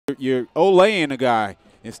You're olaying a guy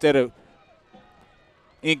instead of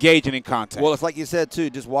engaging in contact. Well, it's like you said, too,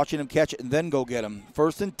 just watching him catch it and then go get him.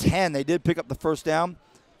 1st and 10. They did pick up the first down.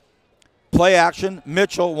 Play action.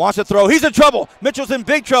 Mitchell wants to throw. He's in trouble. Mitchell's in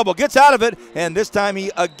big trouble. Gets out of it. And this time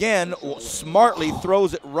he, again, smartly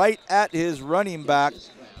throws it right at his running back.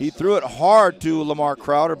 He threw it hard to Lamar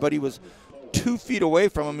Crowder, but he was 2 feet away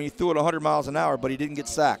from him. He threw it 100 miles an hour, but he didn't get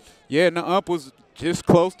sacked. Yeah, and the ump was just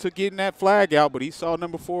close to getting that flag out, but he saw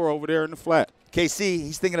number 4 over there in the flat. KC,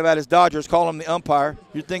 he's thinking about his Dodgers. Call him the umpire.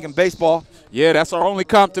 You're thinking baseball. Yeah, that's our only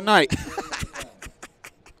comp tonight.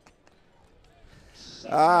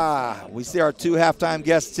 We see our 2 halftime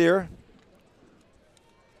guests here.